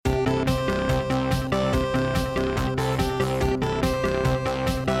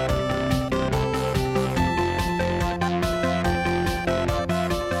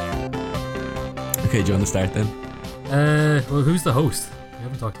Okay, do you want to start then? Well, who's the host? We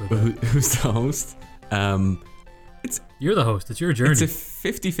haven't talked about that. Who's the host? You're the host. It's your journey. It's a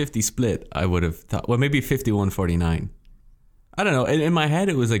 50-50 split, I would have thought. Well, maybe 51-49. I don't know. In my head,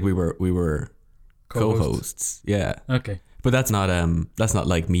 it was like we were co-hosts. Yeah. Okay. But that's not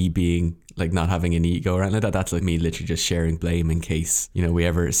like me being like not having an ego or anything like that. That's like me literally just sharing blame in case, we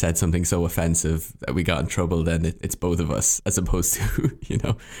ever said something so offensive that we got in trouble. Then it's both of us as opposed to,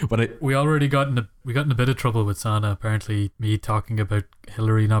 we already got in a bit of trouble with Sana. Apparently, me talking about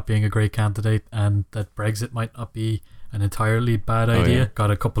Hillary not being a great candidate and that Brexit might not be an entirely bad idea. Yeah.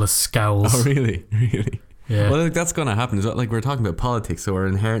 Got a couple of scowls. Oh, really? Really? Yeah. Well, that's going to happen. It's like we're talking about politics, so we're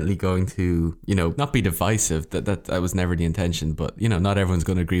inherently going to, not be divisive. That was never the intention, but not everyone's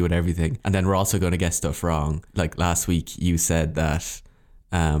going to agree with everything. And then we're also going to get stuff wrong. Like last week, you said that.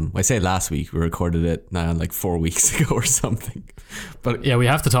 I say last week, we recorded it now like 4 weeks ago or something. But yeah, we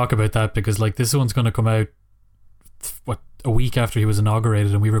have to talk about that because like this one's going to come out a week after he was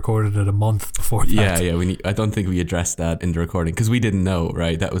inaugurated, and we recorded it a month before that. Yeah. I don't think we addressed that in the recording because we didn't know.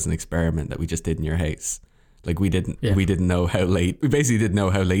 Right, that was an experiment that we just did in your house. Like we didn't know how late. We basically didn't know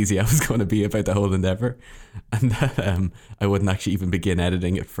how lazy I was going to be about the whole endeavor, and that I wouldn't actually even begin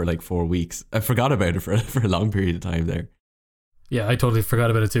editing it for like 4 weeks. I forgot about it for a long period of time there. Yeah, I totally forgot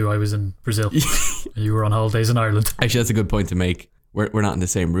about it too. I was in Brazil. And you were on holidays in Ireland. Actually, that's a good point to make. We're not in the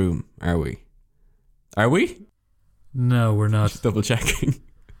same room, are we? Are we? No, we're not. Just double checking.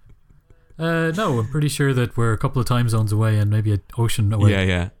 No, I'm pretty sure that we're a couple of time zones away and maybe an ocean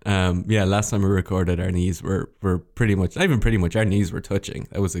away. Yeah. Last time we recorded, our knees were pretty much, not even pretty much, our knees were touching.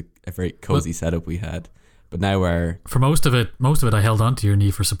 That was a very cozy setup we had. But now for most of it, I held onto your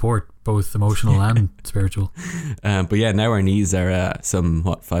knee for support, both emotional and spiritual. But yeah, now our knees are some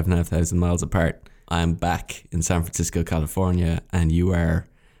 5,500 miles apart. I'm back in San Francisco, California, and you are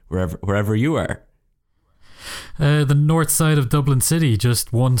wherever you are. The north side of Dublin City,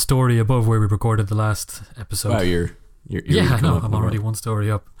 just one story above where we recorded the last episode. Wow, you're yeah, I know. I'm already one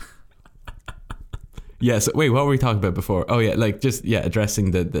story up. Yeah. So wait, what were we talking about before? Oh yeah, like just addressing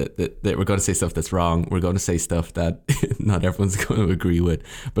that we're going to say stuff that's wrong. We're going to say stuff that not everyone's going to agree with,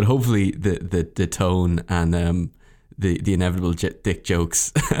 but hopefully the tone and the inevitable dick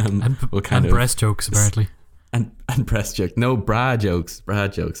jokes will kind of breast jokes apparently and breast jokes. No, bra jokes.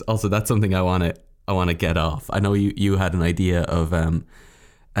 Also, that's something I want to get off. I know you had an idea of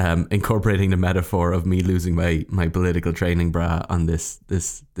incorporating the metaphor of me losing my political training bra on this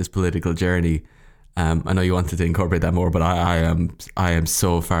political journey. I know you wanted to incorporate that more, but I am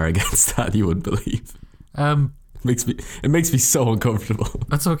so far against that you wouldn't believe. It makes me so uncomfortable.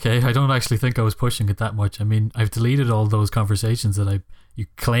 That's okay. I don't actually think I was pushing it that much. I mean, I've deleted all those conversations that you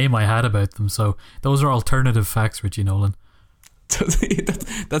claim I had about them. So those are alternative facts, Richie Nolan.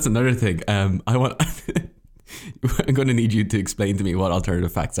 That's another thing. I'm going to need you to explain to me what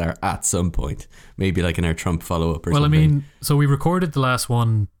alternative facts are at some point. Maybe like in our Trump follow-up or something. Well, I mean, so we recorded the last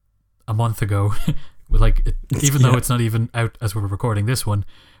one a month ago, even though it's not even out as we're recording this one.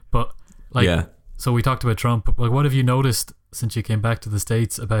 But so we talked about Trump. Like, what have you noticed since you came back to the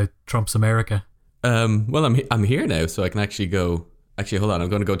States about Trump's America? Well, I'm here now, so I can actually go. Actually, hold on. I'm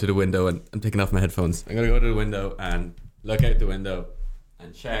going to go to the window and I'm taking off my headphones. I'm going to go to the window and look out the window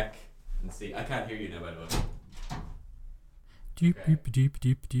and check and see. I can't hear you now, by the way. Steve,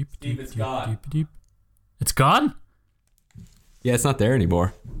 it's gone. It's gone? Yeah, it's not there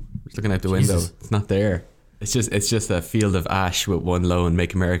anymore. Just looking out the window. It's not there. It's just a field of ash with one lone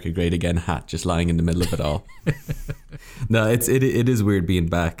 "Make America Great Again" hat just lying in the middle of it all. No, it is weird being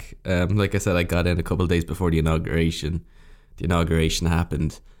back. Like I said, I got in a couple of days before the inauguration. The inauguration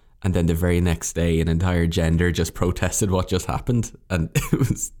happened. And then the very next day, an entire gender just protested what just happened. And it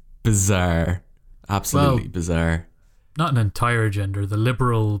was bizarre. Absolutely bizarre. Not an entire gender, the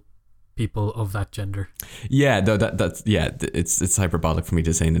liberal people of that gender. Yeah, no, it's hyperbolic for me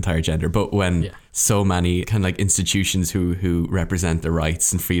to say an entire gender. But when so many kind of like institutions who represent the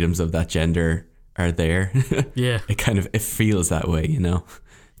rights and freedoms of that gender are there, it feels that way,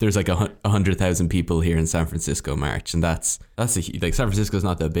 There's like 100,000 people here in San Francisco March, and that's San Francisco's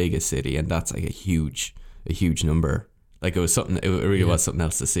not the biggest city, and that's like a huge number. Like it really was something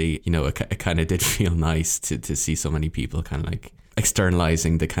else to see. It kind of did feel nice to see so many people kind of like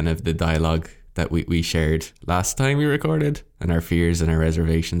externalizing the kind of the dialogue that we shared last time we recorded, and our fears and our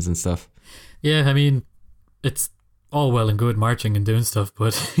reservations and stuff. Yeah, I mean, it's all well and good marching and doing stuff,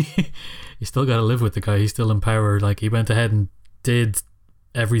 but you still got to live with the guy. He's still in power. Like, he went ahead and did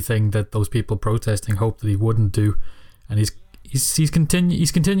everything that those people protesting hoped that he wouldn't do, and he's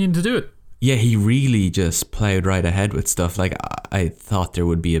continuing to do it. Yeah, he really just plowed right ahead with stuff. Like, I thought there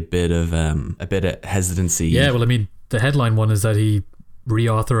would be a bit of hesitancy. Yeah, well, I mean, the headline one is that he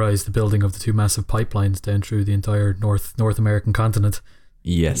reauthorized the building of the 2 massive pipelines down through the entire North American continent.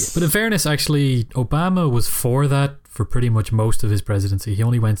 Yes. But in fairness, actually, Obama was for that for pretty much most of his presidency. He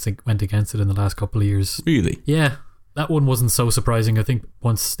only went against it in the last couple of years. Really? Yeah. That one wasn't so surprising. I think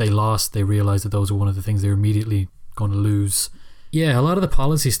once they lost, they realized that those were one of the things they were immediately going to lose. Yeah, a lot of the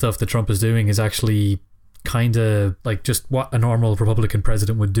policy stuff that Trump is doing is actually kind of like just what a normal Republican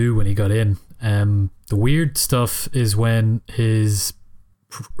president would do when he got in. The weird stuff is when his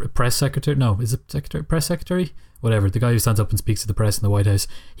press secretary, press secretary? Whatever, the guy who stands up and speaks to the press in the White House,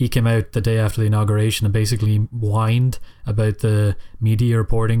 he came out the day after the inauguration and basically whined about the media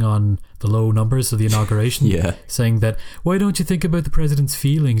reporting on the low numbers of the inauguration. Yeah. Saying that, why don't you think about the president's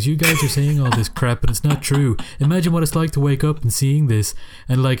feelings? You guys are saying all this crap, but it's not true. Imagine what it's like to wake up and seeing this.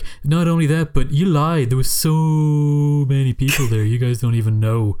 And like, not only that, but you lied. There was so many people there. You guys don't even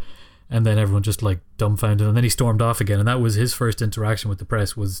know. And then everyone just like dumbfounded. And then he stormed off again. And that was his first interaction with the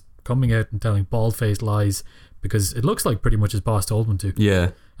press, was coming out and telling bald-faced lies, because it looks like pretty much his boss told him to.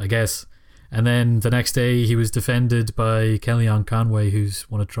 Yeah. I guess. And then the next day he was defended by Kellyanne Conway, who's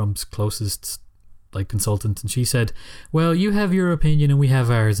one of Trump's closest like consultants, and she said, well, you have your opinion and we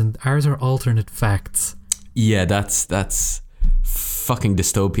have ours, and ours are alternate facts. Yeah, that's fucking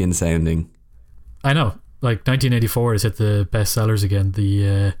dystopian sounding. I know. Like 1984 has hit the bestsellers again.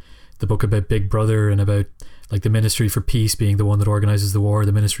 The book about Big Brother and about like the Ministry for Peace being the one that organizes the war,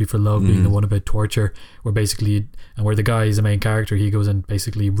 the Ministry for Love being the one about torture, where basically, and where the guy is the main character, he goes and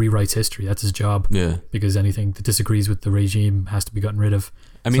basically rewrites history. That's his job. Yeah. Because anything that disagrees with the regime has to be gotten rid of.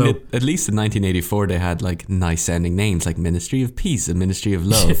 I mean, at least in 1984 they had like nice sounding names like Ministry of Peace and Ministry of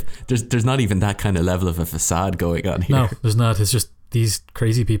Love. There's not even that kind of level of a facade going on here. No, there's not. It's just these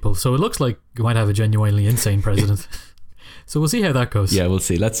crazy people. So it looks like we might have a genuinely insane president. So we'll see how that goes. Yeah, we'll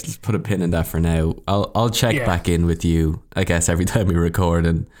see. Let's put a pin in that for now. I'll check back in with you, I guess, every time we record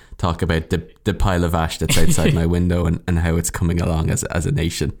and talk about the pile of ash that's outside my window and how it's coming along as a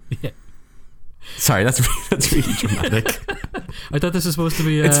nation. Yeah. Sorry, that's really dramatic. I thought this was supposed to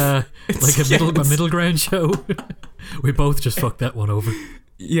be a middle ground show. We both just fucked that one over.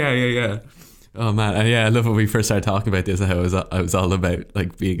 Yeah. Oh man, and I love when we first started talking about this. How I was all about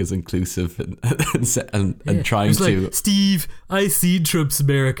like being as inclusive and trying to. Like, Steve, I seen Trump's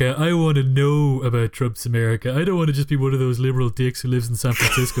America. I want to know about Trump's America. I don't want to just be one of those liberal dicks who lives in San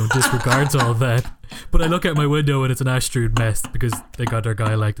Francisco and disregards all that. But I look out my window and it's an ash-strewed mess because they got their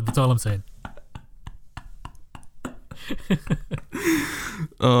guy elected. That's all I'm saying.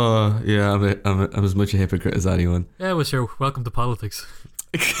 Oh yeah, I'm as much a hypocrite as anyone. Yeah, well sure. Welcome to politics.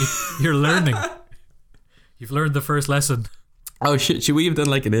 You're learning. You've learned the first lesson. Oh shit, should we have done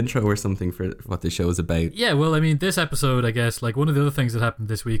like an intro or something for what the show is about? Yeah, well, I mean, this episode, I guess, like one of the other things that happened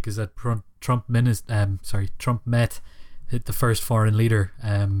this week is that Trump met the first foreign leader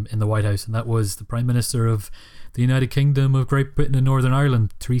in the White House, and that was the Prime Minister of the United Kingdom of Great Britain and Northern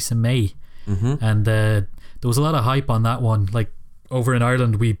Ireland, Theresa May. Mm-hmm. And there was a lot of hype on that one. Like over in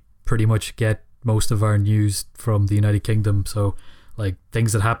Ireland, we pretty much get most of our news from the United Kingdom, so like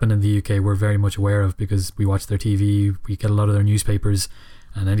things that happen in the UK we're very much aware of because we watch their TV, we get a lot of their newspapers,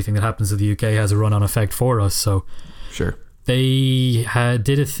 and anything that happens in the UK has a run-on effect for us. So sure, they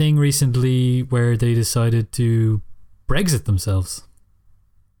did a thing recently where they decided to Brexit themselves.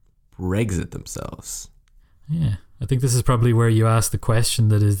 Yeah, I think this is probably where you ask the question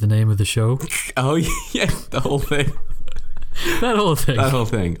that is the name of the show. Oh yeah, the whole thing. That whole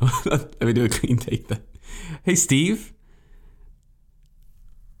thing. Let me do a clean take then. Hey Steve.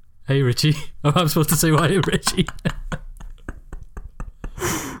 Hey Richie. Oh, I'm supposed to say why Richie.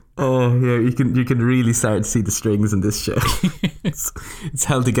 Oh yeah, you can really start to see the strings in this show. It's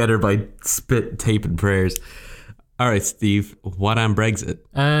held together by spit, tape and prayers. Alright Steve, what am Brexit?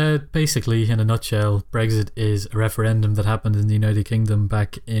 Basically, in a nutshell, Brexit is a referendum that happened in the United Kingdom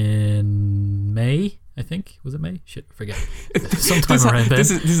back in May, I think. Was it May? Shit, I forget. Sometime around then.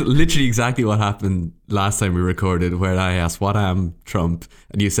 This is literally exactly what happened last time we recorded, where I asked, what am Trump?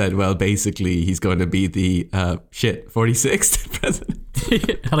 And you said, well, basically, he's going to be the 46th president.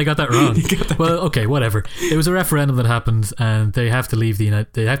 And I got that wrong. Well, okay, whatever. It was a referendum that happened, and they have to leave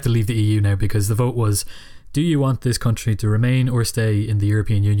the EU now because the vote was, do you want this country to remain or stay in the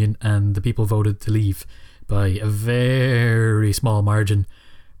European Union? And the people voted to leave by a very small margin.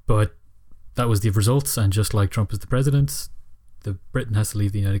 But that was the results, and just like Trump is the president, Britain has to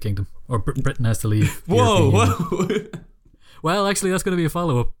leave the United Kingdom, or Britain has to leave the European Union. Well, actually, that's going to be a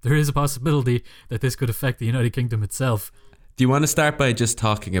follow-up. There is a possibility that this could affect the United Kingdom itself. Do you want to start by just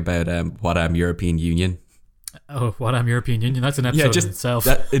talking about what European Union? Oh, what European Union? That's an episode in itself.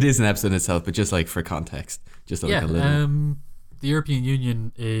 It is an episode in itself, but just like for context, just like a little. The European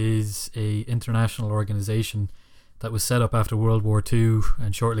Union is a international organization that was set up after World War II,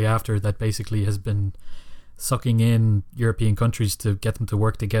 and shortly after that, basically has been sucking in European countries to get them to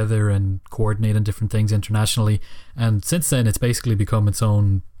work together and coordinate on different things internationally. And since then, it's basically become its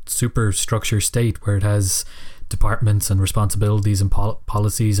own superstructure state where it has departments and responsibilities and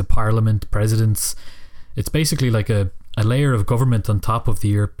policies, a parliament, presidents. It's basically like a layer of government on top of the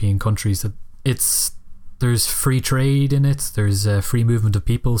European countries. There's free trade in it. There's free movement of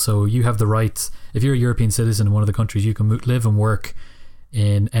people. So you have the right, if you're a European citizen in one of the countries, you can live and work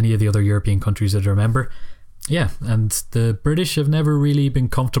in any of the other European countries that are a member. Yeah, and the British have never really been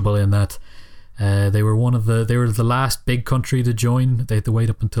comfortable in that. They were the last big country to join. They had to wait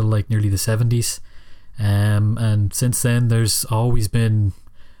up until like nearly the 70s. And since then, there's always been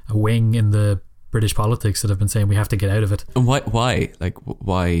a wing in the British politics that have been saying we have to get out of it. And why? Like,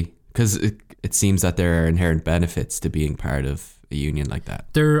 why? Because it seems that there are inherent benefits to being part of a union like that.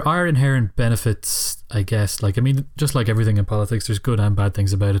 There are inherent benefits, I guess. Like, I mean, just like everything in politics, there's good and bad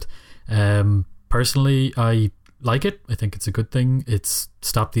things about it. Personally, I like it. I think it's a good thing. It's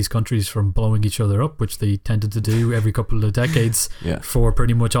stopped these countries from blowing each other up, which they tended to do every couple of decades for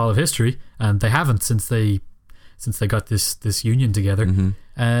pretty much all of history, and they haven't since they got this union together. Mm-hmm.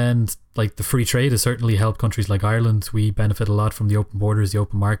 And like the free trade has certainly helped countries like Ireland. We benefit a lot from the open borders, the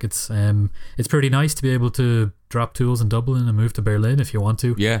open markets. It's pretty nice to be able to drop tools in Dublin and move to Berlin if you want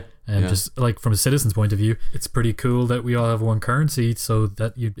to. Just like from a citizen's point of view, it's pretty cool that we all have one currency, so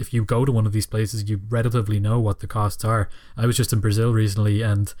that if you go to one of these places, you relatively know what the costs are. I was just in Brazil recently,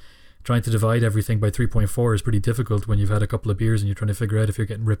 and trying to divide everything by 3.4 is pretty difficult when you've had a couple of beers and you're trying to figure out if you're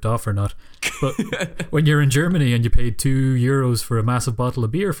getting ripped off or not. But when you're in Germany and you paid €2 for a massive bottle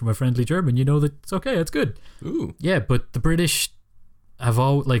of beer from a friendly German, you know that it's okay, it's good. Ooh. Yeah, but the British have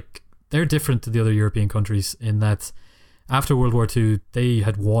they're different to the other European countries in that after World War II, they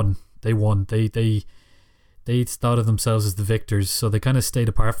had won. They won. They thought of themselves as the victors, so they kind of stayed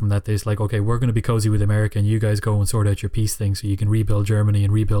apart from that. They're like, okay, we're going to be cozy with America, and you guys go and sort out your peace thing, so you can rebuild Germany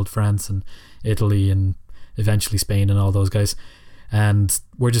and rebuild France and Italy and eventually Spain and all those guys. And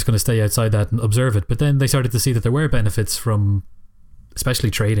we're just going to stay outside that and observe it. But then they started to see that there were benefits from,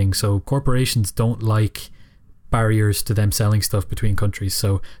 especially trading. So corporations don't like barriers to them selling stuff between countries.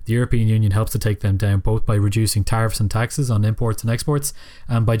 So the European Union helps to take them down, both by reducing tariffs and taxes on imports and exports,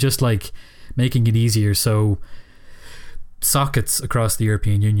 and by just like making it easier. So sockets across the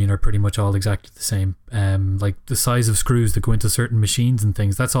European Union are pretty much all exactly the same. Like the size of screws that go into certain machines and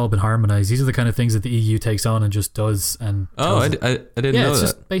things, that's all been harmonized. These are the kind of things that the EU takes on and just does. And I didn't know it's that.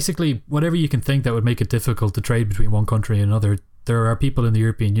 Just basically whatever you can think that would make it difficult to trade between one country and another. There are people in the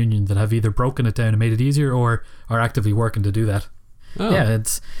European Union that have either broken it down and made it easier, or are actively working to do that. Yeah,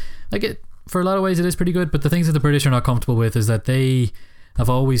 it's like it for a lot of ways it is pretty good. But the things that the British are not comfortable with is that they have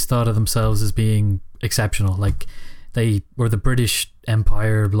always thought of themselves as being exceptional. Like they were the British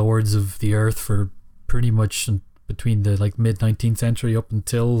Empire, lords of the earth for pretty much between the like mid 19th century up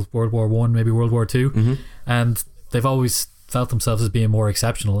until World War I, maybe World War II. Mm-hmm. And they've always felt themselves as being more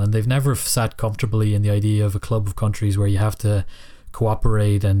exceptional, and they've never sat comfortably in the idea of a club of countries where you have to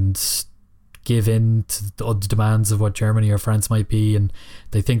cooperate and give in to the demands of what Germany or France might be, and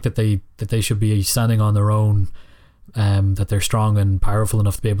they think that they should be standing on their own, that they're strong and powerful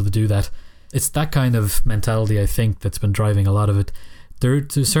enough to be able to do that. It's that kind of mentality, I think, that's been driving a lot of it. There,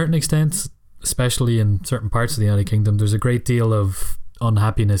 to a certain extent, especially in certain parts of the United Kingdom, there's a great deal of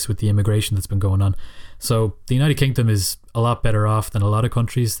unhappiness with the immigration that's been going on. So the United Kingdom is a lot better off than a lot of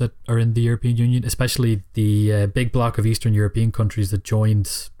countries that are in the European Union, especially the big block of Eastern European countries that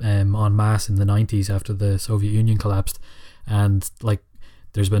joined en masse in the 90s after the Soviet Union collapsed. And like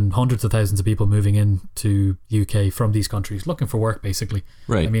there's been hundreds of thousands of people moving into UK from these countries looking for work, basically.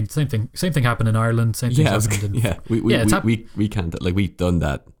 Right. I mean, same thing happened in Ireland. Same thing happened in... We can't, like, we've done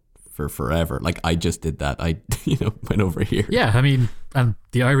that for forever. Like, I just did that. I went over here. Yeah, I mean, and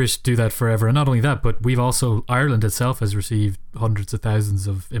the Irish do that forever. And not only that, but Ireland itself has received hundreds of thousands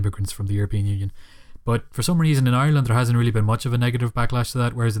of immigrants from the European Union. But for some reason in Ireland, there hasn't really been much of a negative backlash to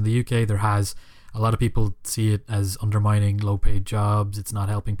that, whereas in the UK, there has. A lot of people see it as undermining low-paid jobs. It's not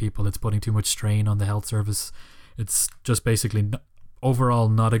helping people. It's putting too much strain on the health service. It's just basically overall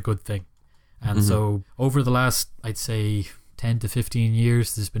not a good thing. And so over the last, I'd say, 10 to 15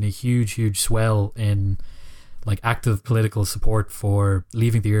 years, there's been a huge swell in like active political support for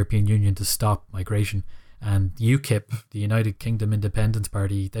leaving the European Union to stop migration. And UKIP, the United Kingdom Independence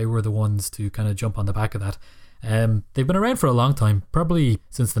Party, they were the ones to kind of jump on the back of that. They've been around for a long time, probably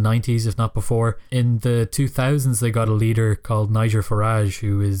since the 90s, if not before. In the 2000s, they got a leader called Nigel Farage,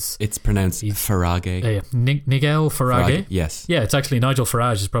 who is... It's pronounced Farage. Yeah. Nigel Farage? Yes. Yeah, it's actually Nigel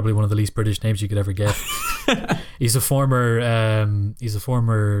Farage is probably one of the least British names you could ever get. He's a former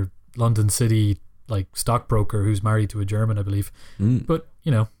London City stockbroker who's married to a German, I believe. But,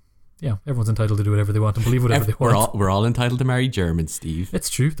 yeah, everyone's entitled to do whatever they want and believe whatever they want. We're all entitled to marry Germans, Steve.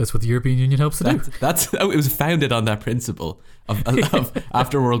 It's true. That's what the European Union helps to do. It was founded on that principle of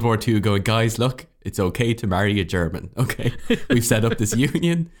after World War II going, guys, look, it's okay to marry a German. Okay, we've set up this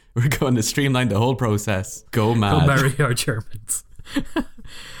union. We're going to streamline the whole process. Go mad. Go marry our Germans.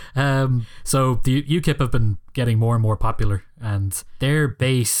 So the UKIP have been getting more and more popular, and their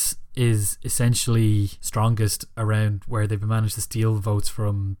base is essentially strongest around where they've managed to steal votes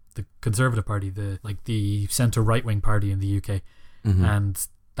from the Conservative Party, the centre right wing party in the UK, and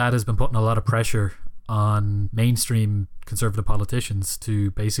that has been putting a lot of pressure on mainstream Conservative politicians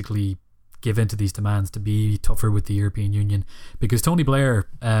to basically give in to these demands, to be tougher with the European Union, because Tony Blair,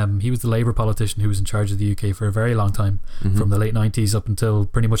 he was the Labour politician who was in charge of the UK for a very long time, from the late 90s up until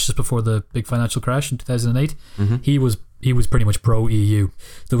pretty much just before the big financial crash in 2008. He was pretty much pro-EU.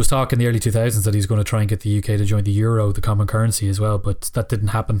 There was talk in the early 2000s that he was going to try and get the UK to join the euro, the common currency as well, but that didn't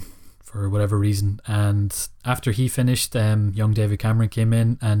happen for whatever reason. And after he finished, young David Cameron came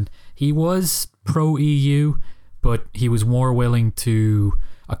in, and he was pro-EU, but he was more willing to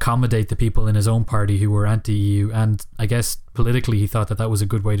accommodate the people in his own party who were anti-EU, and I guess politically he thought that was a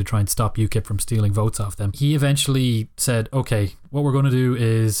good way to try and stop UKIP from stealing votes off them. He eventually said, okay, what we're going to do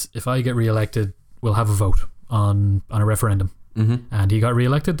is, if I get re-elected, we'll have a vote on a referendum. And he got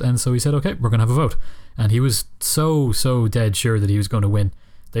re-elected, and so he said, okay, we're going to have a vote. And he was so dead sure that he was going to win.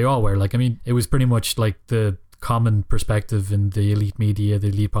 They all were. It was pretty much like the common perspective in the elite media, the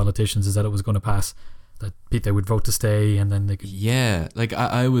elite politicians, is that it was going to pass, that they would vote to stay, and then they could... Yeah,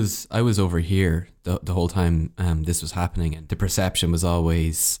 I was over here the whole time this was happening, and the perception was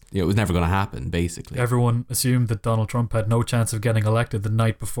always, it was never going to happen, basically. Everyone assumed that Donald Trump had no chance of getting elected the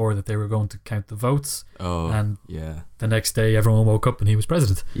night before, that they were going to count the votes. And the next day everyone woke up and he was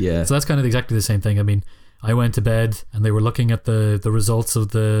president. Yeah. So that's kind of exactly the same thing. I mean, I went to bed and they were looking at the results of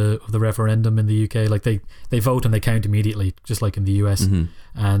the referendum in the UK. They vote and they count immediately, just like in the US.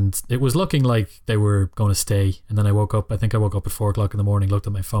 And it was looking like they were going to stay. And then I woke up at 4 o'clock in the morning, looked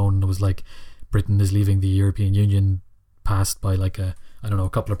at my phone, and it was like, Britain is leaving the European Union, passed by a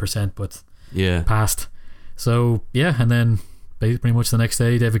couple of percent, but passed. So yeah, and then pretty much the next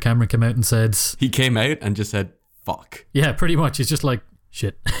day David Cameron came out and said... He came out and just said, fuck. Yeah, pretty much. He's just like,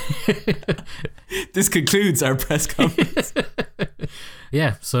 shit. This concludes our press conference.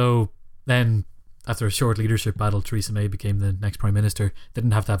 Yeah, so then after a short leadership battle, Theresa May became the next Prime Minister.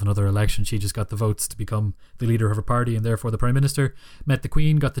 Didn't have to have another election. She just got the votes to become the leader of her party and therefore the Prime Minister. Met the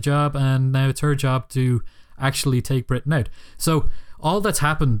Queen, got the job, and now it's her job to actually take Britain out. So all that's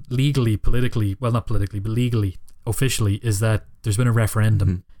happened legally, politically, well, not politically, but legally, officially, is that there's been a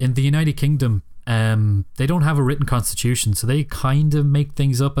referendum. In the United Kingdom, they don't have a written constitution, so they kind of make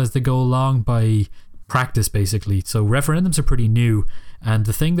things up as they go along by practice, basically. So referendums are pretty new, and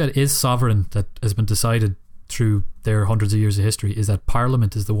the thing that is sovereign, that has been decided through their hundreds of years of history, is that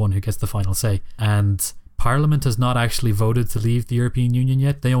Parliament is the one who gets the final say. And Parliament has not actually voted to leave the European Union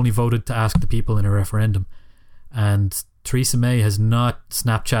yet. They only voted to ask the people in a referendum. And Theresa May has not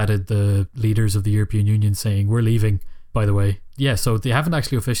Snapchatted the leaders of the European Union saying, we're leaving, by the way. Yeah, so they haven't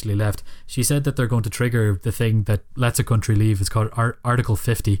actually officially left. She said that they're going to trigger the thing that lets a country leave. It's called Article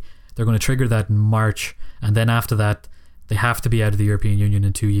 50. They're going to trigger that in March, and then after that they have to be out of the European Union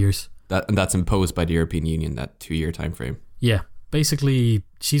in 2 years. And that's imposed by the European Union, that 2-year time frame. Yeah, basically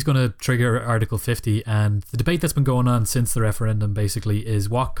she's going to trigger Article 50, and the debate that's been going on since the referendum basically is,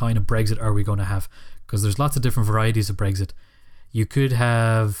 what kind of Brexit are we going to have? Because there's lots of different varieties of Brexit. You could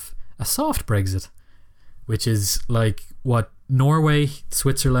have a soft Brexit, which is like what Norway,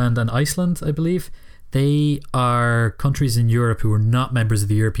 Switzerland and Iceland, I believe, they are countries in Europe who are not members of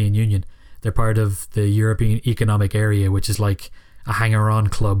the European Union. They're part of the European Economic Area, which is like a hanger-on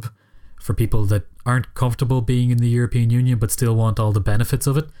club for people that aren't comfortable being in the European Union but still want all the benefits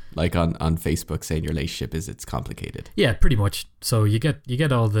of it. Like on Facebook saying your relationship it's complicated. Yeah, pretty much. So you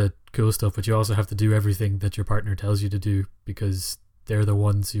get all the cool stuff, but you also have to do everything that your partner tells you to do, because they're the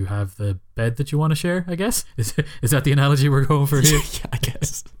ones who have the bed that you want to share, I guess. Is that the analogy we're going for here? Yeah, I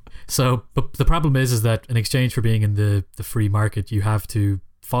guess. So, but the problem is that in exchange for being in the free market, you have to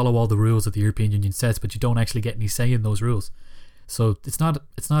follow all the rules that the European Union sets, but you don't actually get any say in those rules. So it's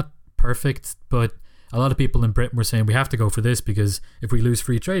not perfect, but a lot of people in Britain were saying we have to go for this because if we lose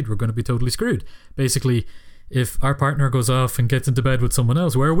free trade, we're going to be totally screwed. Basically, if our partner goes off and gets into bed with someone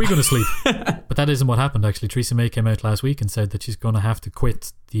else, where are we going to sleep? But that isn't what happened, actually. Theresa May came out last week and said that she's going to have to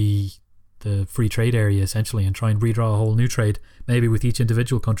quit the free trade area, essentially, and try and redraw a whole new trade, maybe with each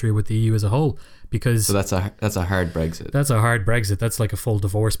individual country or with the EU as a whole. Because so that's a hard Brexit. That's a hard Brexit. That's like a full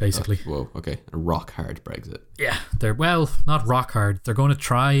divorce, basically. Whoa, okay. A rock hard Brexit. Yeah, they're, well, not rock hard. They're going to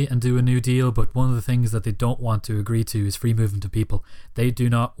try and do a new deal, but one of the things that they don't want to agree to is free movement of people. They do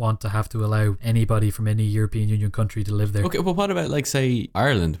not want to have to allow anybody from any European Union country to live there. Okay, well, what about, like, say,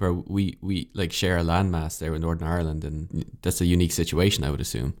 Ireland, where we like share a landmass there with Northern Ireland, and that's a unique situation, I would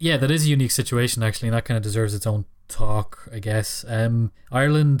assume. Yeah, that is a unique situation, actually, and that kind of deserves its own talk, I guess.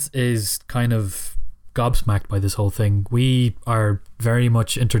 Ireland is kind of gobsmacked by this whole thing. We are very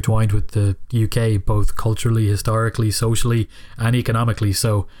much intertwined with the UK, both culturally, historically, socially, and economically.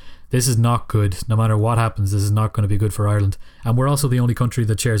 So this is not good. No matter what happens, this is not going to be good for Ireland. And we're also the only country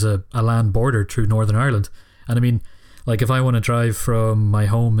that shares a land border through Northern Ireland. And I mean, like, if I want to drive from my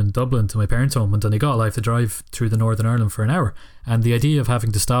home in Dublin to my parents' home in Donegal, I have to drive through the Northern Ireland for an hour. And the idea of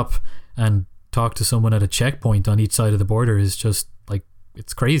having to stop and talk to someone at a checkpoint on each side of the border is just, like,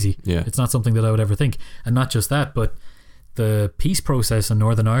 it's crazy. Yeah. It's not something that I would ever think. And not just that, but the peace process in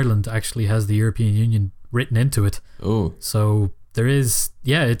Northern Ireland actually has the European Union written into it. Oh. So there is,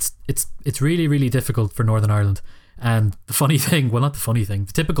 yeah, it's really, really difficult for Northern Ireland. And the funny thing, well, not the funny thing,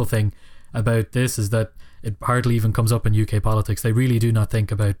 the typical thing about this is that it hardly even comes up in UK politics. They really do not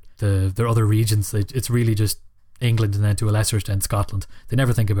think about their other regions. It's really just England, and then to a lesser extent Scotland. They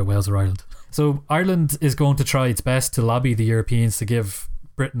never think about Wales or Ireland. So Ireland is going to try its best to lobby the Europeans to give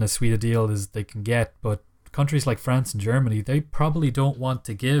Britain as sweet a deal as they can get, but countries like France and Germany, they probably don't want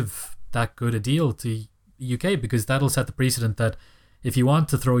to give that good a deal to the UK, because that'll set the precedent that if you want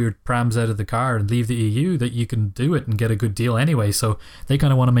to throw your prams out of the car and leave the EU, that you can do it and get a good deal anyway. So they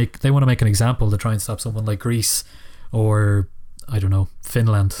kind of want to make an example to try and stop someone like Greece or, I don't know,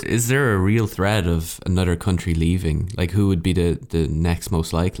 Finland. Is there a real threat of another country leaving? Like, who would be the next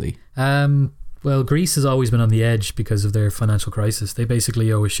most likely? Well, Greece has always been on the edge because of their financial crisis. They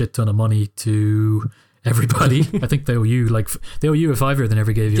basically owe a shit ton of money to everybody. I think they owe you a fiver they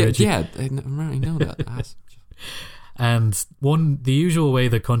never gave you. Yeah, I know that. And the usual way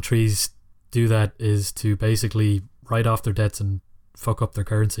that countries do that is to basically write off their debts and fuck up their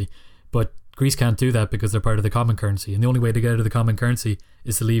currency. But Greece can't do that because they're part of the common currency, and the only way to get out of the common currency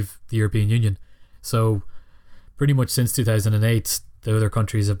is to leave the European Union. So pretty much since 2008, the other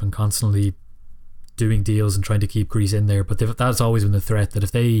countries have been constantly doing deals and trying to keep Greece in there, but that's always been the threat, that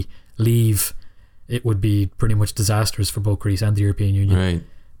if they leave, it would be pretty much disastrous for both Greece and the European Union. Right.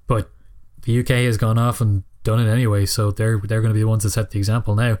 But the UK has gone off and done it anyway, so they're going to be the ones that set the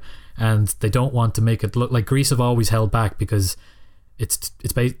example now, and they don't want to make it look like Greece have always held back because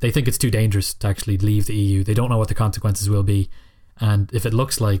they think it's too dangerous to actually leave the EU. They don't know what the consequences will be, and if it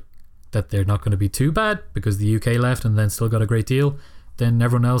looks like that they're not going to be too bad because the UK left and then still got a great deal, then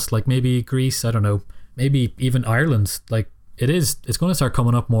everyone else, like maybe Greece, I don't know, maybe even Ireland, like it's going to start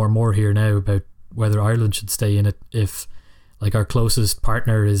coming up more and more here now about whether Ireland should stay in it. If, like, our closest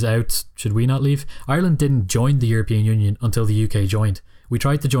partner is out, should we not leave? Ireland didn't join the European Union until the UK joined. We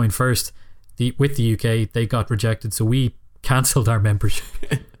tried to join first with the UK, they got rejected, so we cancelled our membership.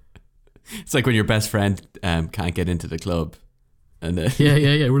 It's like when your best friend can't get into the club. And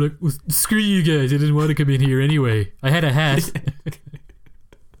yeah. We're like, well, screw you guys, I didn't want to come in here anyway. I had a hat.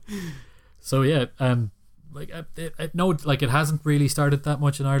 So yeah, it hasn't really started that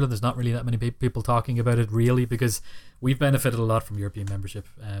much in Ireland. There's not really that many people talking about it, really, because we've benefited a lot from European membership.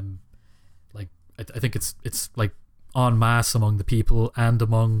 I think it's like en masse among the people and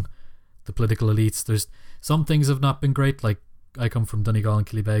among the political elites. There's some things have not been great. Like, I come from Donegal and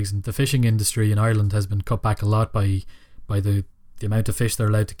Killybegs, and the fishing industry in Ireland has been cut back a lot by the amount of fish they're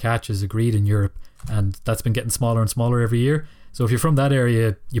allowed to catch is agreed in Europe, and that's been getting smaller and smaller every year. So if you're from that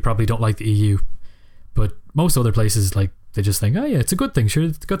area, you probably don't like the EU. But most other places, like, they just think, oh yeah, it's a good thing. Sure,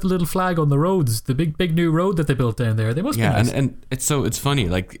 it's got the little flag on the roads, the big new road that they built down there. They must be nice. and it's funny.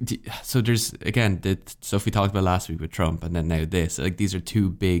 Like, so there's, again, the stuff we talked about last week with Trump, and then now this. Like, these are two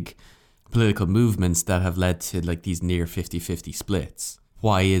big political movements that have led to, like, these near 50-50 splits.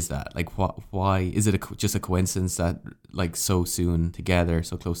 Why is that? Like, why is it just a coincidence that, like, so soon together,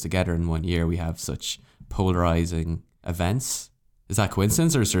 so close together in 1 year, we have such polarizing events? Is that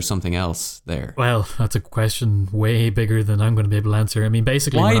coincidence, or is there something else there? Well, that's a question way bigger than I'm going to be able to answer. I mean,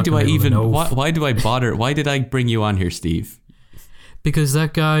 basically, why do I bother? Why did I bring you on here, Steve? Because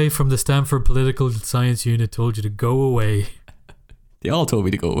that guy from the Stanford Political Science Unit told you to go away. They all told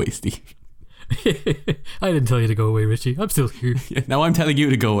me to go away, Steve. I didn't tell you to go away, Richie. I'm still here. Now I'm telling you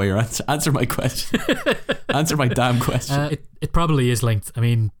to go away, or answer my question. Answer my damn question. It probably is linked. I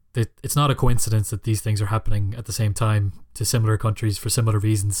mean, it's not a coincidence that these things are happening at the same time to similar countries for similar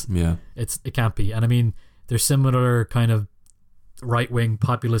reasons. Yeah. It can't be. And I mean, there's similar kind of right-wing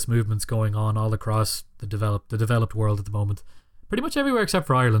populist movements going on all across the developed world at the moment. Pretty much everywhere except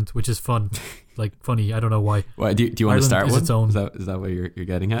for Ireland, which is fun. Like, funny. I don't know why. Well, do you want Ireland to start one? Its own... Is that what you're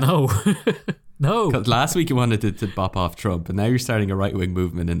getting at? No. No. Because last week you wanted to bop off Trump, and now you're starting a right-wing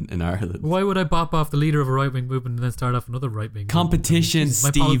movement in Ireland. Why would I bop off the leader of a right-wing movement and then start off another right-wing competition,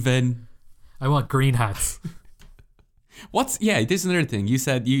 movement? Stephen. I want green hats. This is another thing. You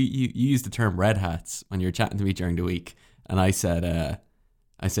said you used the term red hats when you were chatting to me during the week, and I said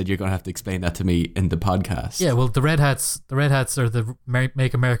you're going to have to explain that to me in the podcast. Yeah, well, the red hats are the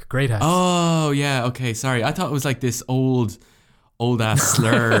Make America Great hats. Oh, yeah, okay, sorry. I thought it was like this old ass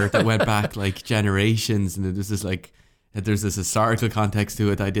slur that went back like generations, and there's this historical context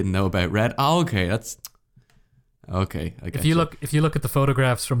to it I didn't know about. Red. Oh, okay, that's okay. I guess if you look at the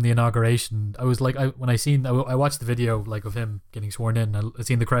photographs from the inauguration, I was like, I watched the video like of him getting sworn in. I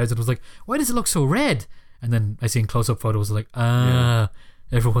seen the crowds and I was like, why does it look so red? And then I seen close up photos like,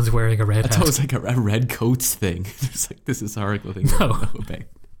 everyone's wearing a red hat. I thought it was like a red coats thing. It's like this historical thing I don't know about.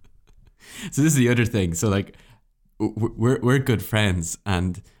 So this is the other thing. So like, we're good friends,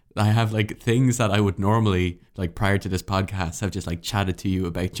 and I have like things that I would normally, like prior to this podcast, have just like chatted to you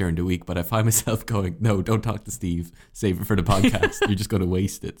about during the week, but I find myself going, no, don't talk to Steve, save it for the podcast. You're just going to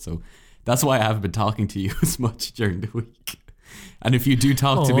waste it. So that's why I haven't been talking to you as much during the week. And if you do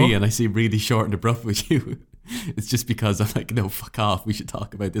talk to me and I seem really short and abrupt with you, it's just because I'm like, no, fuck off, we should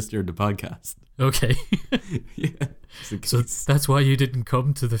talk about this during the podcast. Okay. Yeah. So that's why you didn't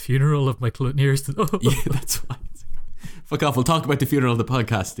come to the funeral of my nearest. Yeah, that's why. Fuck off, we'll talk about the funeral of the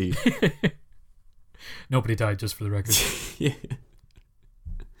podcast, Steve. Nobody died, just for the record. Yeah.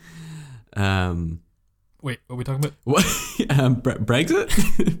 Wait, what are we talking about? What? Brexit?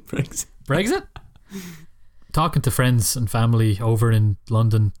 Brexit? Talking to friends and family over in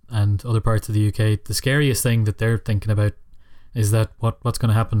London and other parts of the UK, the scariest thing that they're thinking about is that what's going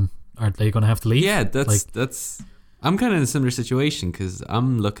to happen? Aren't they going to have to leave? Yeah, that's. I'm kind of in a similar situation because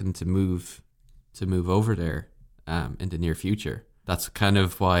I'm looking to move over there in the near future. That's kind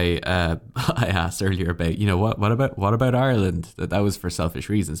of why I asked earlier about, you know, what about Ireland? That was for selfish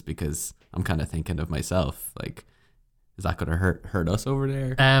reasons, because I'm kind of thinking of myself, like, is that going to hurt us over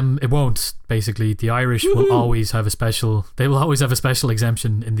there? It won't. Basically, the Irish will always have a special. They will always have a special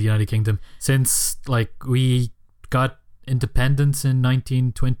exemption in the United Kingdom, since like we got independence in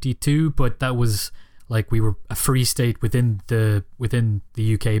 1922, but that was like we were a free state within the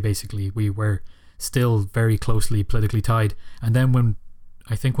UK. Basically, we were still very closely politically tied. And then when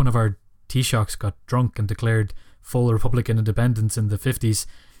I think one of our Taoiseachs got drunk and declared full Republican independence in the 50s,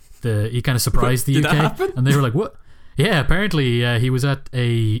 he kind of surprised the UK, and they were like, "What?" Yeah, apparently he was at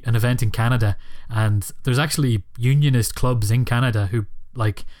an event in Canada, and there's actually unionist clubs in Canada who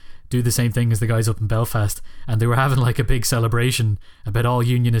like do the same thing as the guys up in Belfast, and they were having like a big celebration about all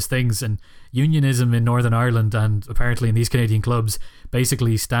unionist things. And unionism in Northern Ireland, and apparently in these Canadian clubs,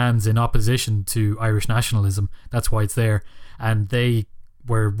 basically stands in opposition to Irish nationalism. That's why it's there. And they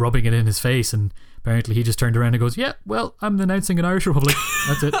were rubbing it in his face, and apparently he just turned around and goes, "Yeah, well, I'm announcing an Irish Republic."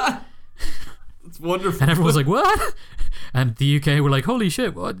 That's it. It's wonderful. And everyone's like, "What?" And the UK were like, "Holy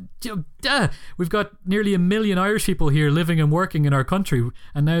shit, what? We've got nearly 1 million Irish people here living and working in our country,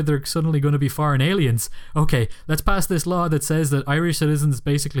 and now they're suddenly going to be foreign aliens. Okay, let's pass this law that says that Irish citizens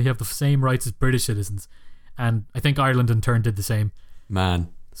basically have the same rights as British citizens." And I think Ireland in turn did the same. Man.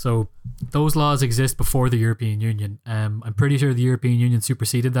 So those laws exist before the European Union. I'm pretty sure the European Union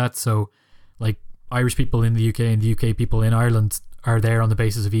superseded that. So like Irish people in the UK and the UK people in Ireland are there on the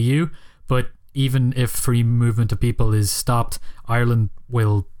basis of EU, but even if free movement of people is stopped, Ireland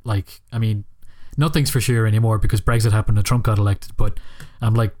will, like, I mean, nothing's for sure anymore because Brexit happened and Trump got elected, but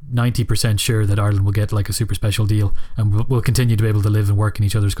I'm like 90% sure that Ireland will get like a super special deal, and we'll continue to be able to live and work in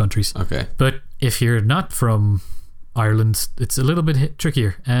each other's countries. Okay. But if you're not from Ireland, it's a little bit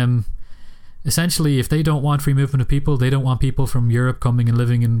trickier. Essentially, if they don't want free movement of people, they don't want people from Europe coming and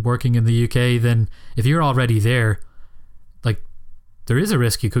living and working in the UK, then if you're already there, like, there is a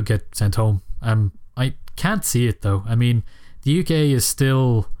risk you could get sent home. I can't see it though. I mean, the UK is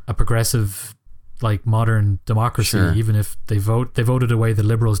still a progressive, like, modern democracy. Sure. Even if they voted a way that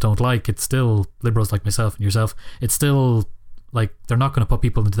liberals don't like, it's still liberals like myself and yourself. It's still Like, they're not going to put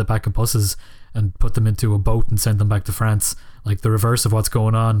people into the back of buses and put them into a boat and send them back to France. Like the reverse of what's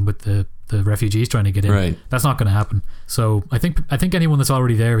going on with the refugees trying to get in. Right. That's not going to happen. So I think anyone that's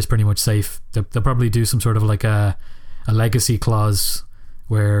already there is pretty much safe. They'll probably do some sort of like a legacy clause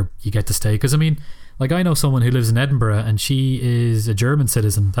where you get to stay. Because I mean, like, I know someone who lives in Edinburgh and she is a German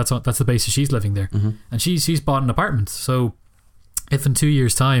citizen. That's the basis she's living there. Mm-hmm. And she's bought an apartment. So if in 2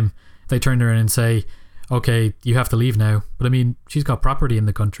 years' time they turn her in and say, okay, you have to leave now. But I mean, she's got property in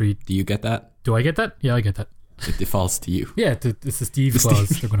the country. Do you get that? Do I get that? Yeah, I get that. It defaults to you. Yeah, it's the Steve clause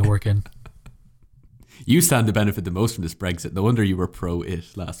they're going to work in. You stand to benefit the most from this Brexit. No wonder you were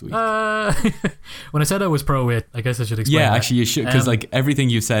pro-it last week. When I said I was pro-it, I guess I should explain. Yeah, that. Actually you should, because like everything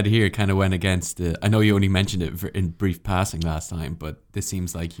you said here kind of went against it. I know you only mentioned it in brief passing last time, but this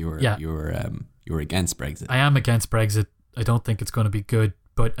seems like you're against Brexit. I am against Brexit. I don't think it's going to be good,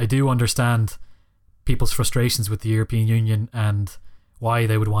 but I do understand people's frustrations with the European Union and why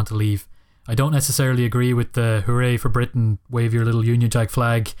they would want to leave. I don't necessarily agree with the hooray for Britain, wave your little Union Jack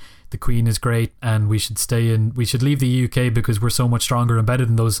flag, the Queen is great and we should leave the UK because we're so much stronger and better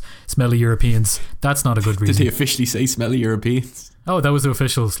than those smelly Europeans. That's not a good reason. Did they officially say smelly Europeans? Oh, that was the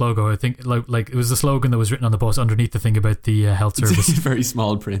official slogan. I think like it was the slogan that was written on the bus underneath the thing about the health service. It's very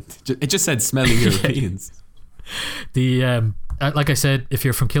small print. It just said smelly Europeans. The like I said, if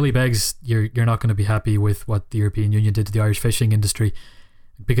you're from Killybegs, you're not going to be happy with what the European Union did to the Irish fishing industry,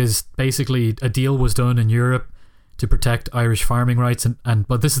 because basically a deal was done in Europe to protect Irish farming rights, and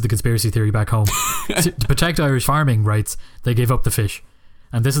but this is the conspiracy theory back home. to protect Irish farming rights, they gave up the fish,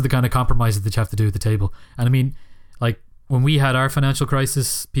 and this is the kind of compromises that you have to do at the table. And I mean, like when we had our financial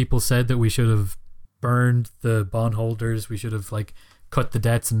crisis, people said that we should have burned the bondholders, we should have like cut the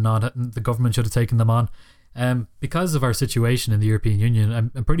debts, and the government should have taken them on. Because of our situation in the European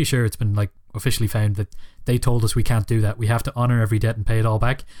Union, I'm pretty sure it's been like officially found that they told us we can't do that. We have to honour every debt and pay it all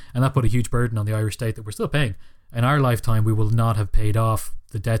back, and that put a huge burden on the Irish state that we're still paying. In our lifetime, we will not have paid off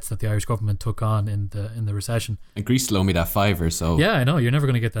the debts that the Irish government took on in the recession. And Greece still owe me that $5, so yeah, I know you're never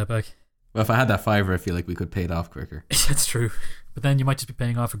going to get that back. Well, if I had that $5, I feel like we could pay it off quicker. That's true, but then you might just be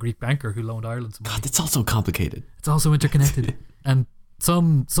paying off a Greek banker who loaned Ireland some money. God, it's all so complicated. It's also interconnected, and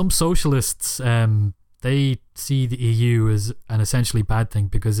some socialists, they see the EU as an essentially bad thing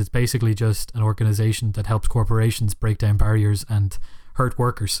because it's basically just an organisation that helps corporations break down barriers and hurt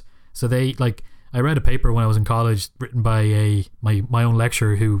workers. So they like, I read a paper when I was in college written by my own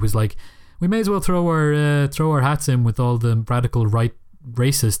lecturer who was like, we may as well throw our hats in with all the radical right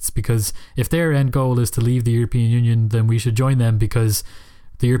racists, because if their end goal is to leave the European Union, then we should join them because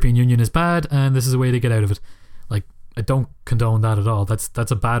the European Union is bad and this is a way to get out of it. Like, I don't condone that at all. That's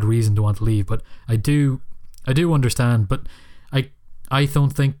a bad reason to want to leave, but I do understand. But I don't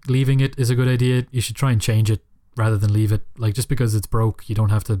think leaving it is a good idea. You should try and change it rather than leave it. Like, just because it's broke, you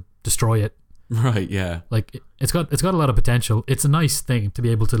don't have to destroy it. Right? Yeah. Like, it's got a lot of potential. It's a nice thing to be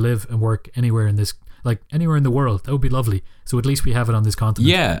able to live and work anywhere in this, like anywhere in the world. That would be lovely. So at least we have it on this continent.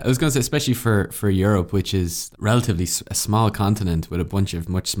 Yeah, I was going to say, especially for Europe, which is relatively a small continent with a bunch of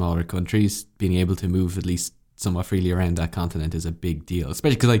much smaller countries, being able to move at least somewhat freely around that continent is a big deal,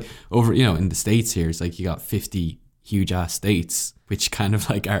 especially because like over, you know, in the States here, it's like you got 50 huge ass states which kind of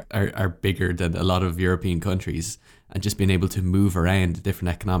like are bigger than a lot of European countries, and just being able to move around, the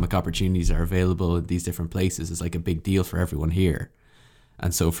different economic opportunities that are available in these different places is like a big deal for everyone here.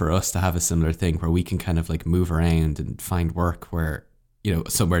 And so for us to have a similar thing where we can kind of like move around and find work where, you know,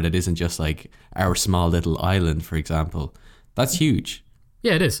 somewhere that isn't just like our small little island, for example, that's huge.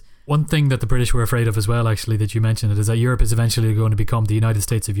 Yeah, it is. One thing that the British were afraid of as well, actually, that you mentioned, is that Europe is eventually going to become the United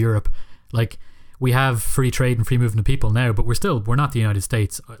States of Europe. Like, we have free trade and free movement of people now, but we're not the United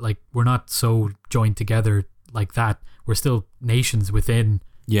States. Like, we're not so joined together like that. We're still nations within,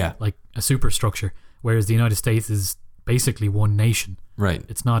 like a superstructure, whereas the United States is basically one nation. Right.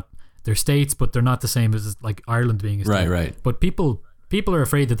 It's not, they're states, but they're not the same as like Ireland being a state. Right. But people are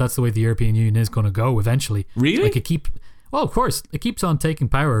afraid that that's the way the European Union is going to go eventually. Really? Like, well, of course, it keeps on taking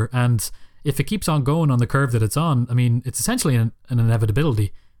power, and if it keeps on going on the curve that it's on, I mean, it's essentially an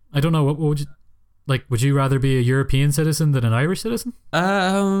inevitability. I don't know, what would you like? Would you rather be a European citizen than an Irish citizen?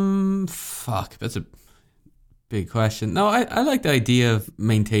 Fuck, that's a big question. No, I like the idea of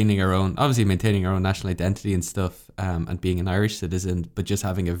maintaining our own national identity and stuff, and being an Irish citizen, but just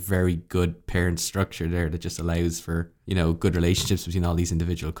having a very good parent structure there that just allows for, you know, good relationships between all these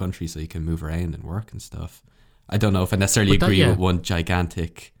individual countries, so you can move around and work and stuff. I don't know if I necessarily agree with one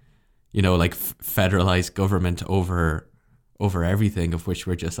gigantic, you know, like federalized government over everything, of which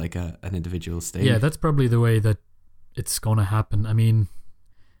we're just like an individual state. Yeah, that's probably the way that it's going to happen. I mean,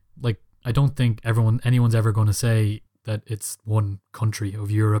 like, I don't think anyone's ever going to say that it's one country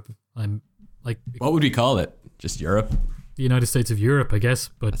of Europe. I'm like, what would we call it? Just Europe? The United States of Europe, I guess.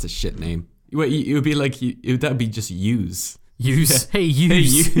 But that's a shit name. Wait, it would be like that would be just use. Use. Hey, use. Hey,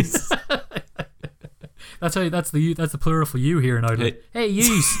 use. That's the plural for you here in Ireland. Hey,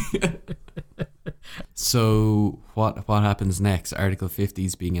 use. So what happens next? Article 50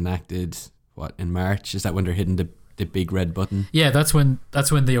 is being enacted. What, in March? Is that when they're hitting the big red button? Yeah, that's when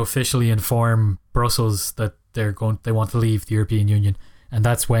they officially inform Brussels that they want to leave the European Union, and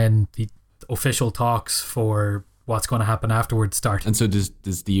that's when the official talks for what's going to happen afterwards start. And so does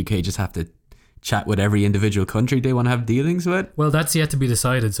the UK just have to chat with every individual country they want to have dealings with? Well, that's yet to be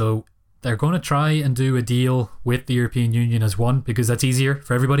decided. So they're going to try and do a deal with the European Union as one, because that's easier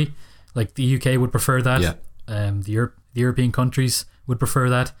for everybody. Like, the UK would prefer that. Yeah. The European countries would prefer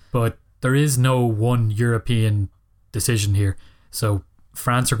that. But there is no one European decision here. So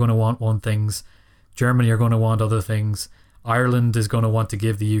France are going to want one things. Germany are going to want other things. Ireland is going to want to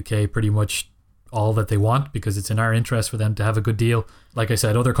give the UK pretty much all that they want, because it's in our interest for them to have a good deal. Like I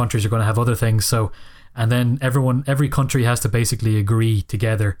said, other countries are going to have other things. So, and then every country has to basically agree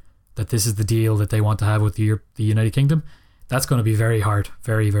together that this is the deal that they want to have with the United Kingdom. That's going to be very hard,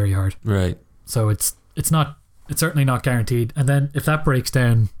 very, very hard. Right. So it's certainly not guaranteed. And then if that breaks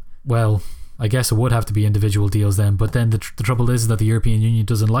down, well, I guess it would have to be individual deals then. But then the trouble is that the European Union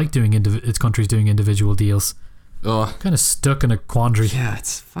doesn't like doing its countries doing individual deals. Oh, kind of stuck in a quandary. Yeah,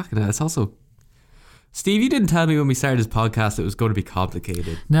 it's also. Steve, you didn't tell me when we started this podcast it was going to be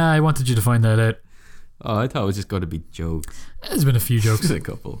complicated. Nah, I wanted you to find that out. Oh, I thought it was just going to be jokes. There's been a few jokes. A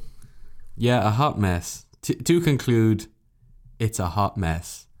couple. Yeah, a hot mess. To conclude, it's a hot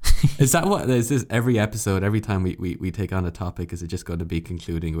mess. Is this every episode, every time we take on a topic, is it just going to be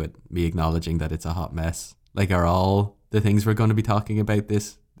concluding with me acknowledging that it's a hot mess? Like, are all the things we're going to be talking about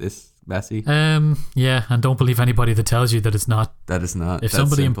this messy? Yeah, and don't believe anybody that tells you that it's not. That is not. If that's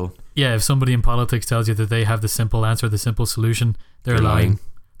somebody simple. If somebody in politics tells you that they have the simple answer, the simple solution, they're lying.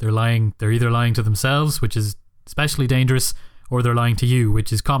 They're lying. They're either lying to themselves, which is especially dangerous, or they're lying to you,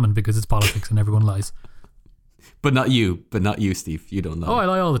 which is common because it's politics and everyone lies. But not you, Steve. You don't lie. Oh, I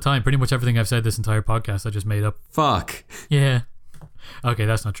lie all the time. Pretty much everything I've said this entire podcast, I just made up. Fuck. Yeah. Okay,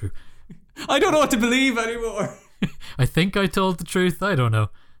 that's not true. I don't know what to believe anymore. I think I told the truth. I don't know.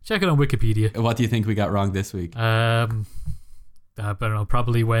 Check it on Wikipedia. What do you think we got wrong this week? I don't know.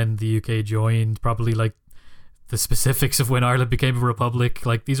 Probably when the UK joined. Probably like the specifics of when Ireland became a republic.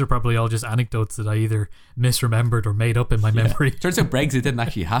 Like, these are probably all just anecdotes that I either misremembered or made up in my memory. Turns out Brexit didn't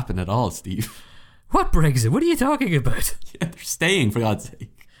actually happen at all, Steve. What Brexit? What are you talking about? Yeah, they're staying, for God's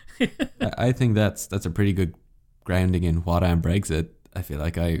sake. I think that's a pretty good grounding in what I'm Brexit. I feel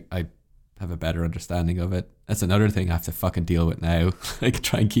like I have a better understanding of it. That's another thing I have to fucking deal with now. Like,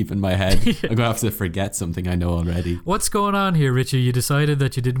 try and keep in my head. I'm going to have to forget something I know already. What's going on here, Richie? You decided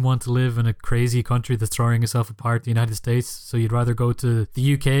that you didn't want to live in a crazy country that's throwing itself apart, the United States, so you'd rather go to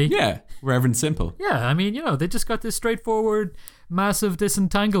the UK? Yeah, where everything's simple. Yeah, I mean, they just got this straightforward massive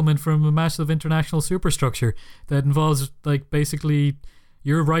disentanglement from a massive international superstructure that involves, like, basically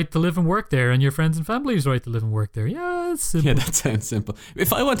your right to live and work there and your friends and family's right to live and work there. Yeah, it's simple. Yeah, that sounds simple.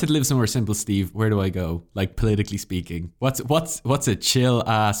 If I wanted to live somewhere simple, Steve, where do I go? Like, politically speaking, what's a chill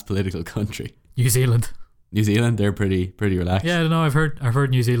ass political country? New Zealand. New Zealand, they're pretty relaxed. Yeah, I don't know. I've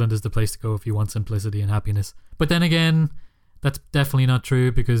heard New Zealand is the place to go if you want simplicity and happiness. But then again, that's definitely not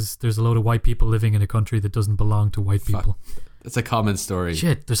true, because there's a load of white people living in a country that doesn't belong to white people. That's a common story.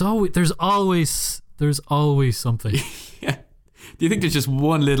 Shit, there's always something. Yeah. Do you think there's just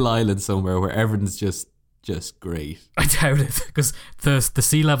one little island somewhere where everything's just great? I doubt it, because the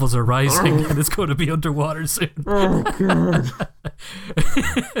sea levels are rising and it's going to be underwater soon. Oh, God.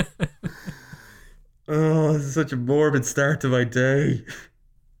 Oh, this is such a morbid start to my day.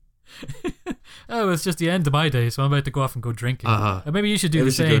 Oh, it's just the end of my day, so I'm about to go off and go drinking. Maybe you should do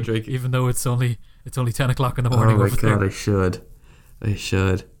the same, even though it's only 10 o'clock in the morning. Oh my God, I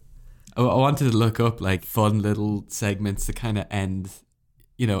should. I wanted to look up like fun little segments to kind of end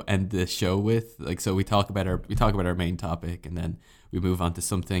the show with. Like, so we talk about our main topic, and then we move on to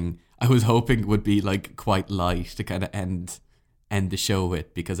something I was hoping would be like quite light to kind of end the show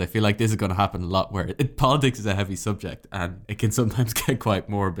with, because I feel like this is going to happen a lot where politics is a heavy subject and it can sometimes get quite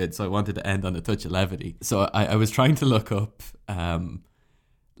morbid. So I wanted to end on a touch of levity. So I was trying to look up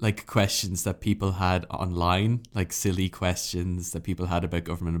like questions that people had online, like silly questions that people had about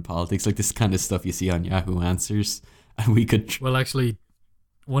government and politics, like this kind of stuff you see on Yahoo Answers. And we could well, actually,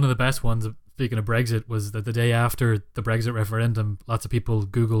 one of the best ones, speaking of Brexit, was that the day after the Brexit referendum, lots of people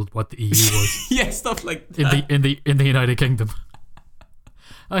Googled what the EU was. Yeah, stuff like that. in the United Kingdom.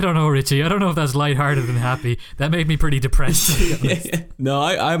 I don't know, Richie. I don't know if that's lighthearted and happy. That made me pretty depressed, to be honest. No,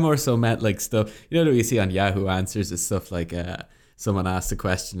 I more so meant like stuff. You know what you see on Yahoo Answers is stuff like someone asked a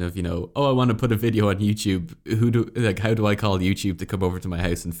question of, I want to put a video on YouTube. How do I call YouTube to come over to my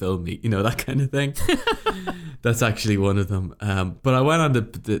house and film me? That kind of thing. That's actually one of them. But I went on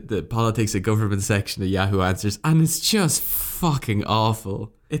the politics and government section of Yahoo Answers, and it's just fucking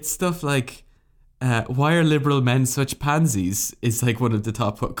awful. It's stuff like, why are liberal men such pansies? Is like one of the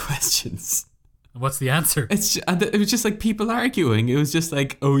top questions. What's the answer? It was just like people arguing. It was just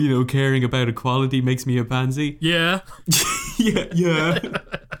like, caring about equality makes me a pansy. Yeah. yeah.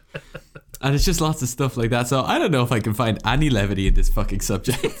 And it's just lots of stuff like that. So I don't know if I can find any levity in this fucking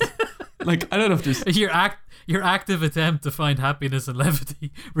subject. Like, I don't know if there's... Your active attempt to find happiness and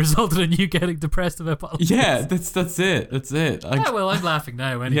levity resulted in you getting depressed about politics. Yeah, that's it. Well, I'm laughing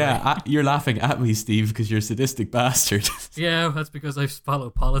now anyway. Yeah, you're laughing at me, Steve, because you're a sadistic bastard. Yeah, that's because I follow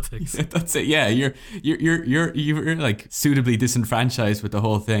politics. Yeah, that's it. Yeah, you're like suitably disenfranchised with the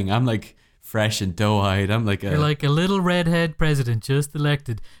whole thing. I'm like fresh and doe-eyed. You're like a little redhead president just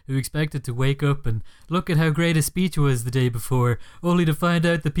elected who expected to wake up and look at how great his speech was the day before, only to find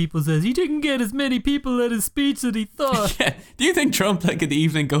out the people says he didn't get as many people at his speech that he thought. Yeah. Do you think Trump in the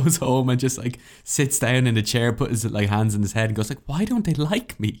evening goes home and just like sits down in a chair, put his like hands in his head and goes like, why don't they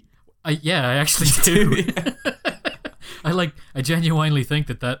like me? I actually do. I genuinely think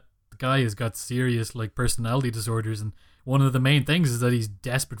that guy has got serious like personality disorders, and one of the main things is that he's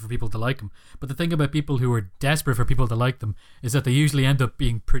desperate for people to like him. But the thing about people who are desperate for people to like them is that they usually end up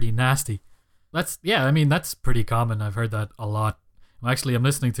being pretty nasty. That's pretty common. I've heard that a lot. I'm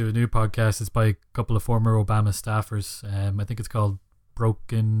listening to a new podcast. It's by a couple of former Obama staffers. I think it's called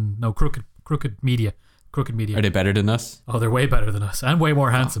Crooked Media. Crooked Media. Are they better than us? Oh, they're way better than us and way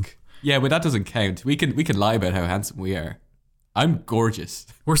more handsome. Yeah, but that doesn't count. We can lie about how handsome we are. I'm gorgeous.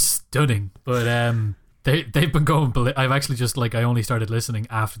 We're stunning, but they've been going. I've actually just I only started listening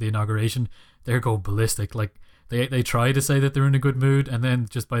after the inauguration. They're going ballistic. Like they try to say that they're in a good mood, and then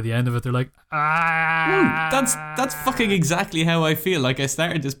just by the end of it, they're like, That's fucking exactly how I feel. Like I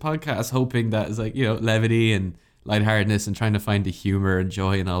started this podcast hoping that it's like levity and lightheartedness and trying to find the humor and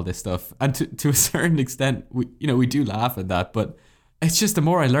joy and all this stuff. And to a certain extent, we do laugh at that, but it's just the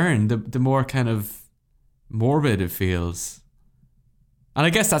more I learn, the more kind of morbid it feels. And I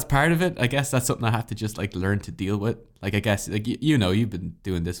guess that's part of it. I guess that's something I have to just learn to deal with. Like I guess you've been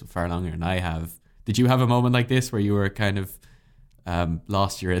doing this far longer than I have. Did you have a moment like this where you were kind of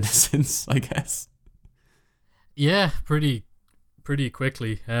lost your innocence, I guess? Yeah, pretty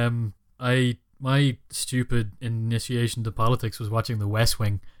quickly. My stupid initiation to politics was watching The West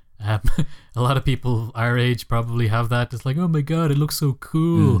Wing. A lot of people our age probably have that. It's like, oh my god, it looks so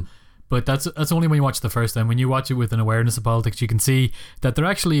cool. But that's only when you watch it the first time. When you watch it with an awareness of politics, you can see that they're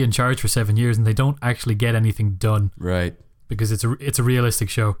actually in charge for 7 years and they don't actually get anything done. Right. Because it's a realistic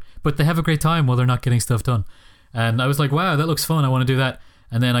show. But they have a great time while they're not getting stuff done. And I was like, wow, that looks fun. I want to do that.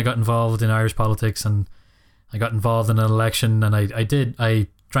 And then I got involved in Irish politics, and I got involved in an election, and I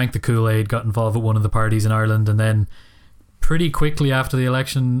drank the Kool-Aid, got involved with one of the parties in Ireland, and then pretty quickly after the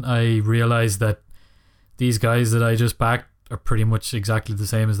election, I realised that these guys that I just backed are pretty much exactly the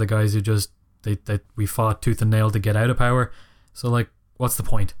same as the guys who that we fought tooth and nail to get out of power. So what's the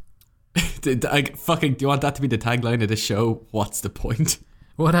point? Do you want that to be the tagline of the show? What's the point?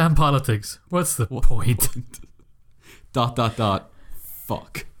 What am politics? What's the point? ...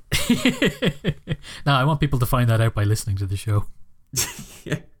 Fuck. No, I want people to find that out by listening to the show.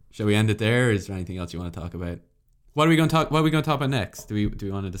 Yeah. Shall we end it there, or is there anything else you want to talk about? What are we going to talk about next? Do we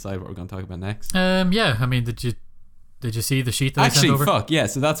want to decide what we're going to talk about next? Yeah. I mean, did you see the sheet that I sent over? Fuck, yeah.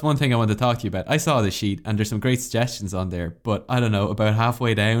 So that's one thing I wanted to talk to you about. I saw the sheet and there's some great suggestions on there, but I don't know, about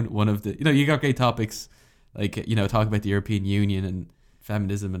halfway down, one of the, you got great topics, like, talk about the European Union and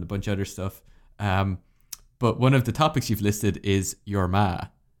feminism and a bunch of other stuff. But one of the topics you've listed is your ma.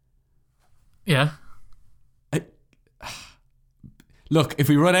 Yeah. Look, if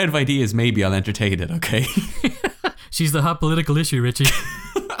we run out of ideas, maybe I'll entertain it, okay? She's the hot political issue, Richie.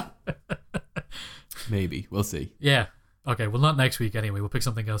 Maybe. We'll see. Yeah. Okay, well, not next week anyway. We'll pick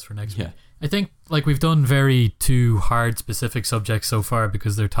something else for next week. I think we've done very two hard specific subjects so far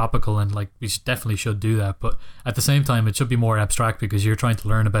because they're topical, and we definitely should do that. But at the same time, it should be more abstract because you're trying to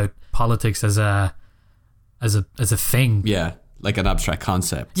learn about politics as a thing. Yeah, like an abstract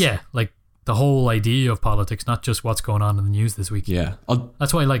concept. Yeah, like the whole idea of politics, not just what's going on in the news this week. Yeah.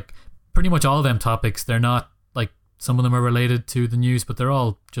 That's why pretty much all of them topics, they're not some of them are related to the news, but they're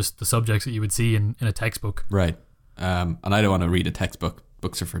all just the subjects that you would see in a textbook. Right. And I don't want to read a textbook.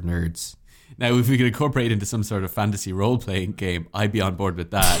 Books are for nerds. Now, if we could incorporate into some sort of fantasy role-playing game, I'd be on board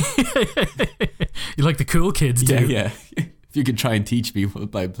with that. You like the cool kids do. Yeah. If you could try and teach me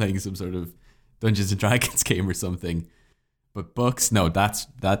by playing some sort of Dungeons and Dragons game or something. But books, no, that's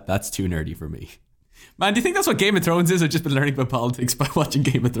too nerdy for me. Man, do you think that's what Game of Thrones is? I've just been learning about politics by watching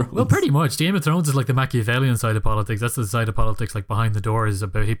Game of Thrones. Well, pretty much. Game of Thrones is like the Machiavellian side of politics. That's the side of politics like behind the doors,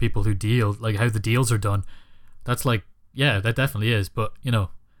 about people who deal, like how the deals are done. That's like, yeah, that definitely is. But, you know,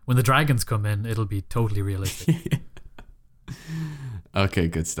 when the dragons come in, it'll be totally realistic. Okay,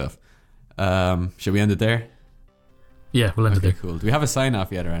 good stuff. Should we end it there? Yeah, we'll end it there. Cool. Do we have a sign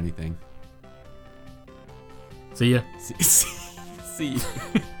off yet or anything? See ya. See.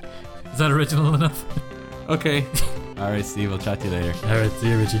 Is that original enough? Okay. All right, Steve. I'll chat to you later. All right. See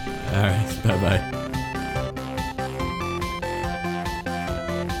you, Richie. All right. Bye-bye.